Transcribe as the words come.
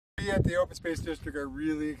We at the Open Space District are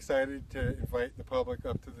really excited to invite the public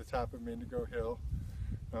up to the top of Mindego Hill.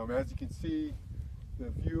 As you can see, the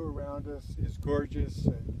view around us is gorgeous.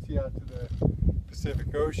 You can see out to the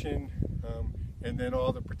Pacific Ocean and then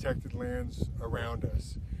all the protected lands around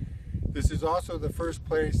us. This is also the first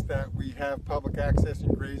place that we have public access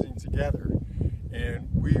and grazing together, and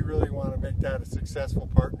we really want to make that a successful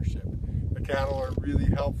partnership. The cattle are really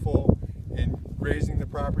helpful in grazing the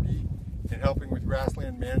property and helping with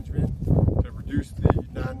grassland management to reduce the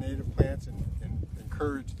non-native plants and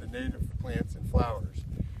encourage the native plants and flowers.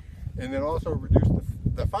 And then also reduce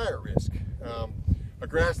the fire risk. A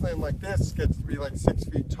grassland like this gets to be like 6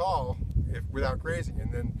 feet tall without grazing,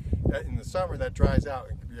 and then in the summer that dries out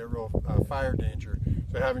and can be a real fire danger.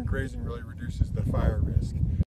 So having grazing really reduces the fire risk.